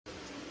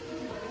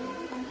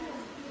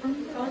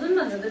1000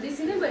 भन्दा त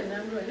बेसी नै भयो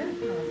राम्रो हैन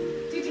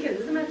टिटी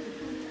खेल्दै चाहिँ माथि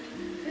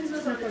प्रिन्सिपल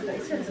सरको त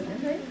इच्छा छ नि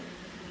है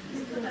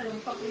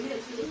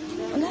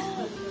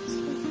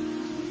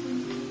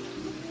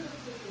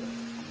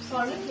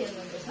सरले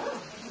खेल्नुहुन्छ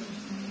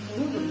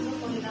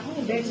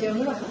डेट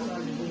ल्याउनु भएको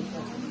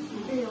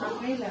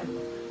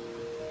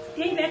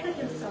त्यही ब्याट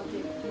खेल्छ सक्छ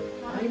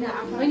हैन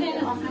हैन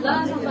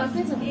लास्ट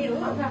क्लासै छ ए हो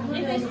एउटा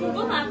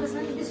स्कुलको आएको छ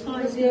नि त्यसको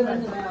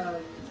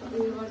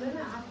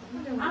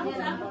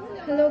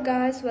Hello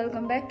guys,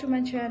 welcome back to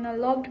my channel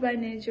Loved by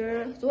Nature.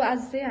 So आज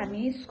चाहिँ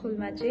हामी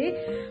स्कुलमा चाहिँ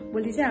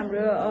भोलि चाहिँ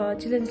हाम्रो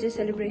चिल्ड्रेन्स डे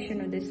सेलिब्रेसन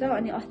हुँदैछ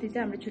अनि अस्ति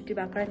चाहिँ हाम्रो छुट्टी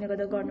भएको कारणले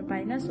गर्दा गर्न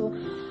पाएन. सो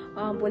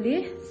भोलि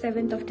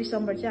 7th of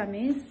December चाहिँ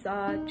हामी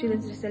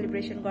चिल्ड्रेन्स डे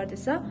सेलिब्रेसन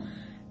गर्दैछ.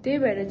 त्यही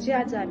भएर चाहिँ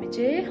आज हामी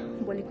चाहिँ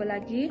भोलिको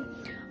लागि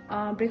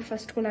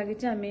ब्रेकफास्टको लागि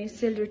चाहिँ हामी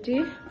सेलरोटी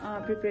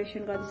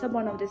प्रिपरेसन गर्दैछ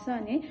बनाउँदैछ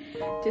अनि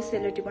त्यो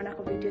सेलरोटी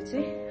बनाएको भिडियो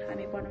चाहिँ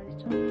हामी बनाउने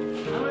छौं.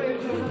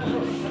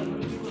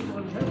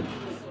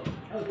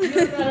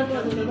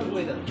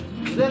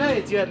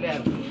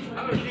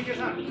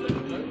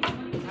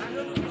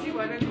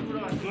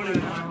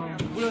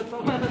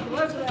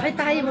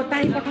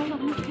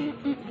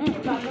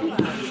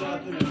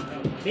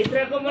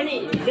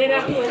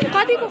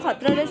 कतिको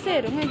खतरा रहेछ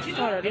हेरौँ है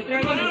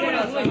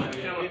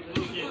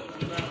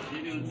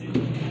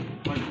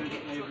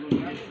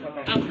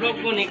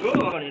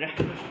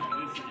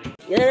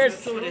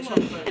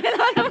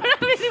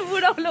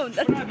बुढाउलो हुन्छ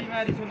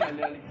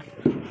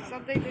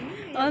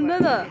अन्त त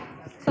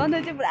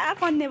सधैँ चाहिँ पुरा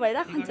कन्ने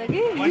भइरहेको हुन्छ कि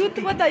युथ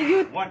पो त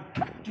युथ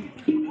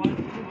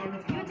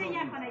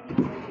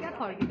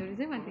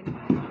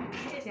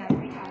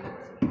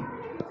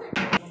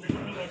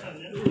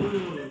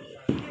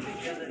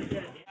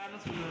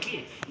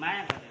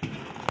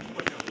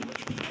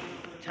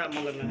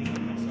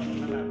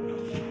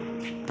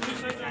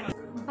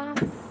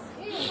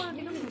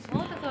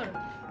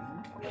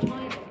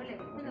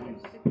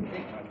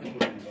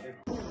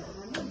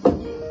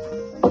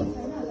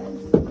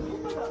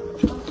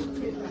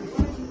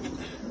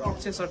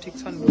ठिक छ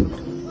नि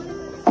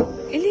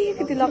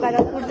अलिकति लगाएर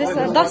कुर्दैछ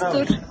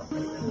दस्तुर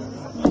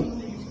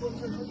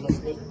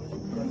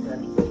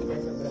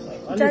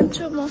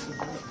जान्छु म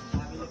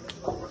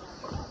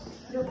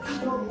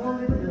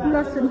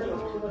लसुन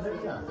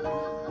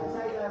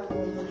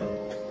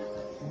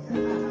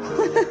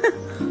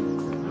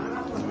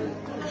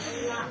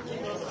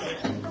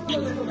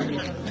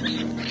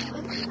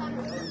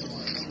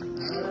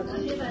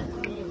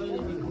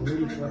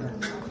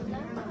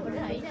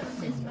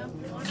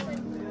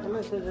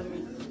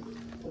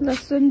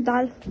लसुन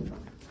दाल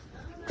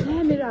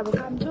मेरो अब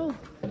काम छ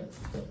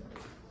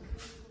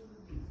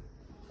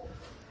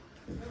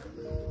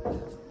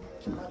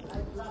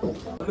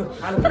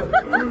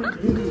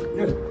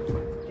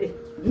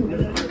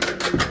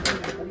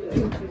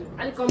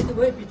अलिक कम्ती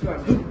भयो पिठो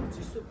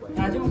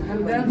आज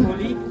खाँदा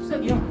भोलि पुग्छ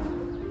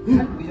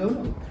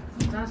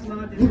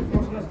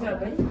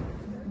कि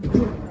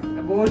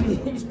भोलि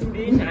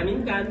स्टुडेन्ट हामी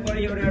पनि खानु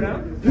पर्यो एउटा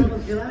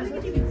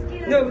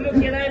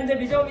केटाहरू चाहिँ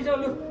भिजाउ भिजाउ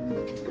लु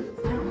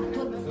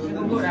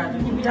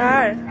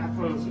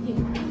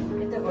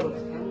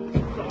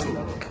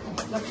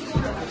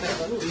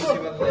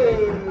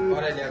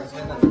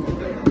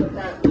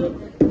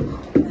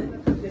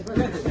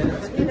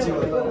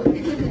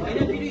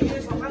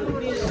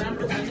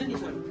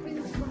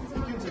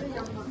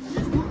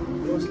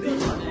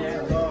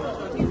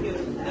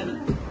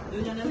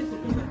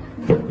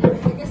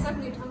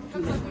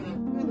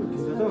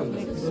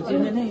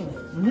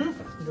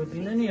रोटी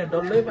नै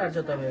डल्लै पार्छ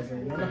तपाईँहरूको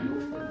होइन ल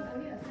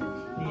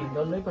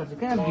डल्लै पार्छ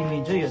कहाँ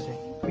बिग्रिन्छ यो चाहिँ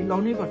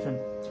बिलाउनै पर्छ नि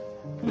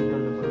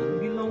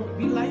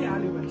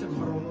बिलाइहाल्यो भने चाहिँ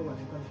खराउनु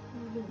भनेको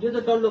यो त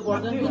डल्लो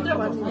पर्दैन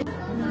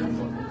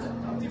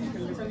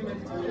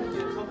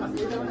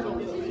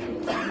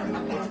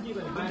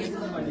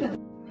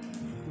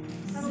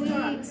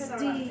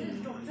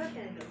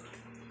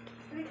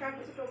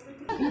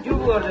यो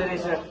गर्दै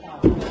रहेछ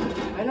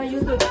होइन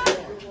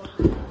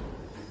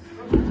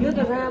यो त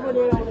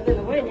राम्रो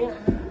भयो नि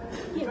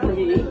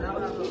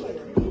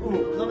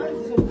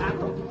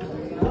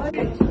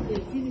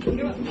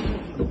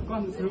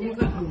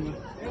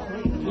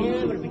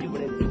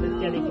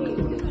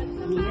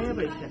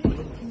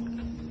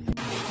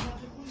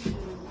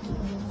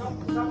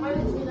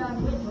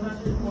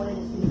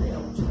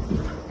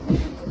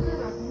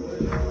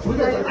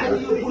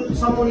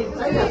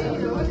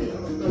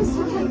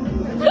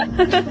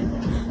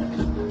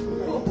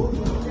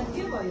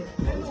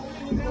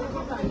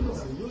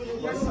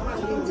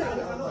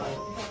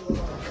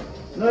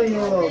ल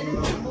यो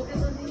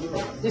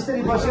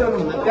यसरी बसिरहनु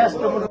हुँदा ग्यास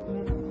टमाटर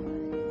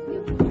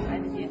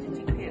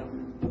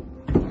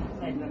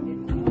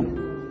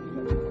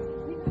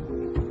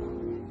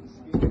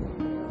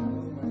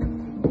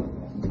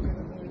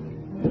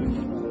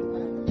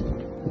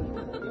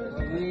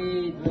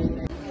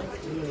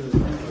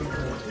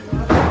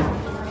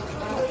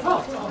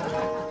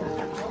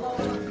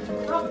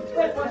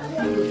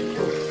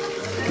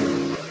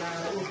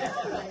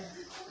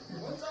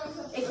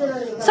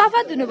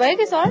सफा धुनुभयो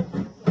कि सर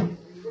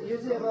यो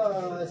चाहिँ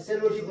अब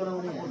सेलरोटी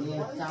बनाउने हामी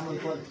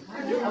चामलको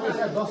अब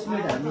यसलाई 10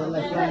 मिनेट हामी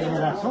यसलाई ग्राइन्डरमा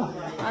राख्छौँ।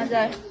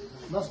 हजुर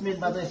 10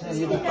 मिनेटमा चाहिँ यसलाई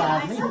यो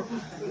पार्ने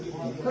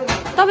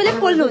तपाईँले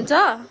पोल्नुहुन्छ?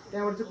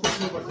 त्यहाँबाट चाहिँ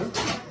कुट्नुपर्छ।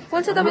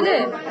 पोल्छ तपाईँले?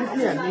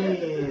 कुट्ने हामी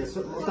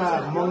उता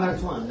मगाएको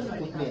छौँ हामी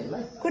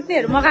कुट्नेहरूलाई।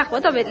 कुट्नेहरू मगाएको हो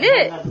तपाईँले?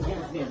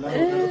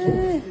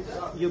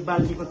 यो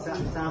बाल्टीको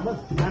चामल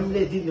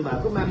म्यामले दिनु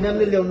भएको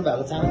म्यामले ल्याउनु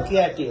भएको चामल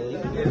केआरटी हो।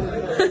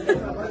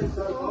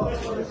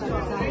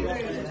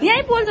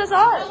 यहीँ पोल्छ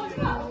सर?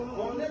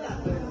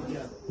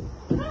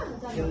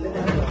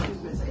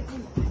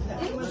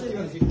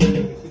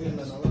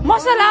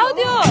 मसला हो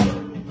त्यो?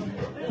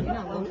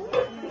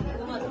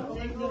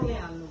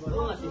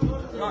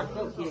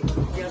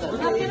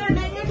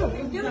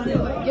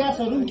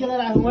 ग्यासहरू पनि केलाई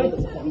राख्नु है।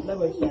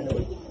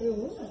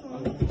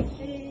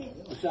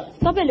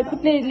 तपाईँहरूले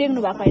कुट्ने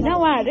ल्याउनु भएको होइन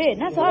उहाँहरू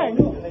होइन सर?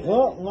 हो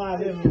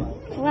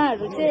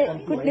उहाँहरू चाहिँ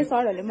कुट्ने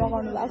सरहरूले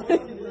मगाउनु भएको।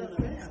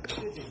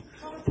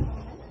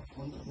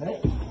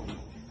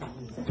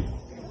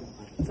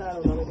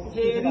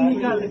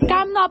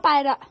 काम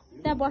नपाएर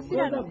त्यहाँ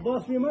बसिरहनु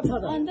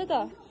अन्त त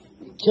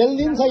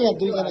खेलिदिन्छ यहाँ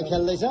दुईजना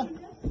खेल्दैछ।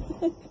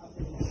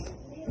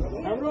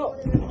 हाम्रो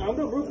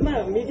ग्रुपमा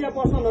मिडिया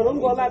पर्सनहरू पनि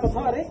बोलाएको छ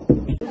अरे।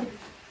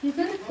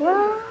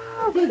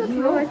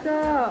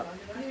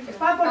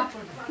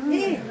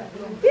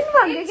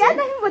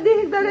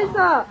 देखेको रहेछ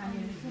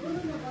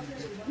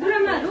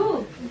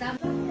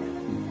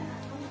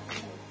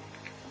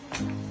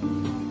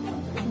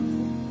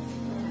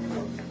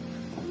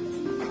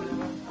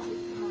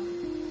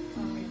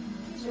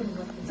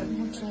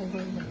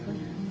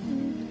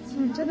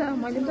हुन्छ त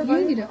मैले त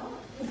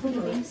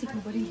सिक्नु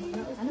पर्यो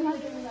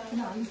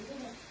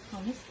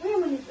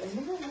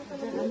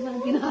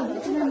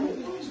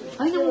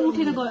होइन म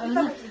उठेर गयो होइन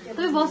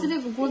तपाईँ बसेर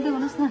बोल्दै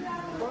गर्नुहोस् न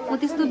म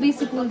त्यस्तो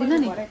बेसी बोल्दिनँ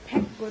नि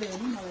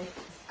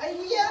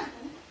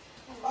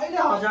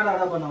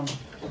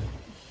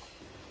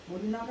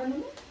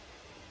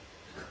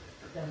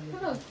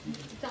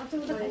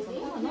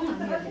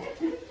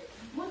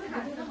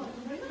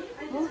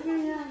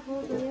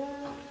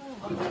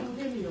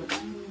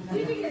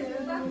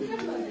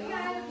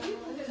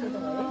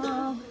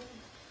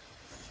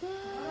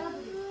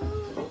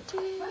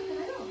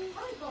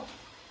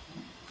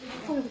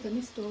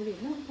स्टोरी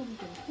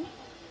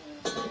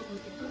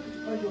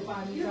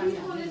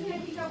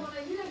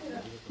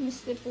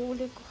मिस्टे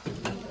पोलेको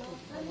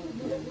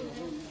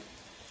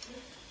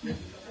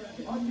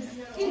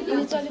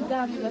अलिक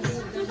दामी बस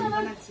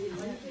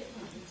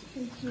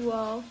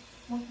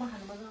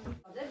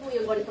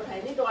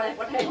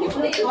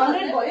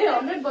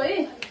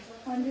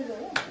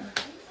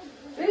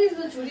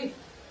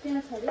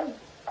त्यहाँ छ अरे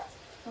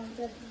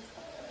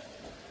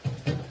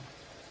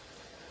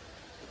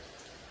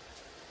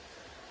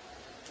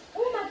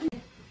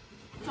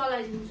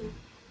चलाइदिन्छु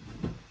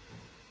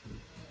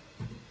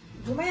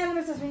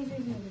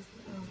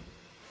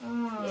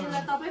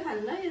यसलाई तपाईँ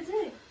खानु ल यो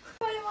चाहिँ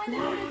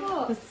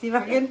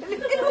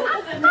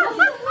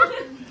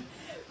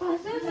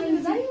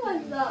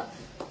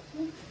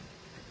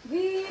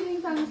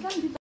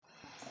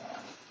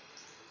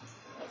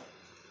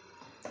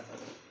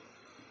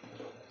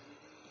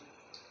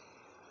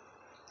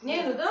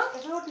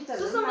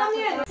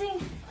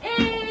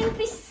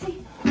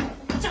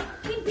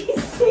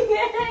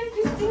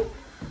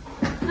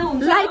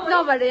लाइट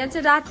नभएर यहाँ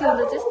चाहिँ राति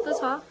हुँदो त्यस्तो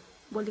छ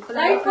भोलिको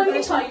लागि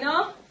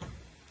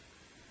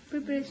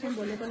प्रिपरेसन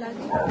भोलिको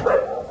लागि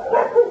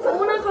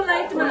उनीहरूको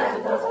लाइटमा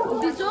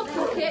बिजोक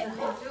पोखे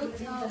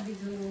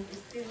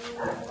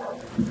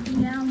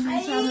यहाँ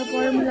हुनुहुन्छ हाम्रो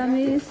प्रमिला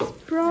मिस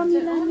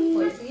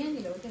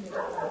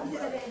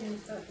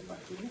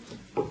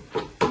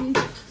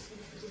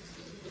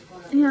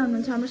यहाँ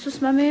हुनुहुन्छ हाम्रो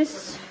सुषमा मिस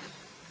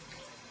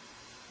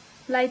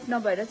लाइट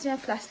नभएर चाहिँ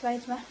फ्ल्यास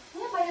लाइटमा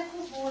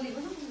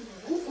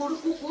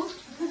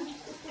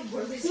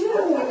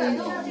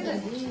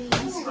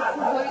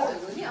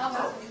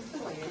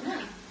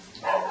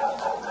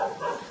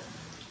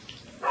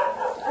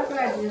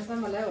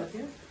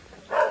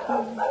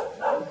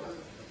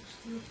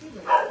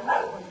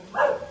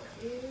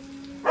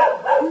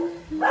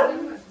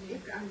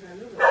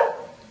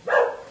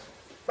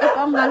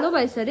अङ्गालो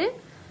भएछ अरे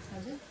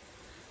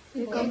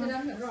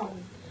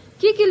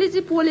केले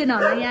चाहिँ पोलेन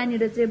होला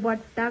यहाँनिर चाहिँ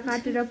बट्टा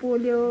काटेर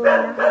पोल्यो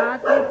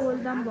हातले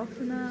पोल्दा पनि भएको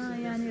छैन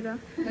यहाँनिर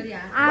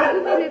आगो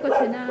मिलेको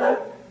छैन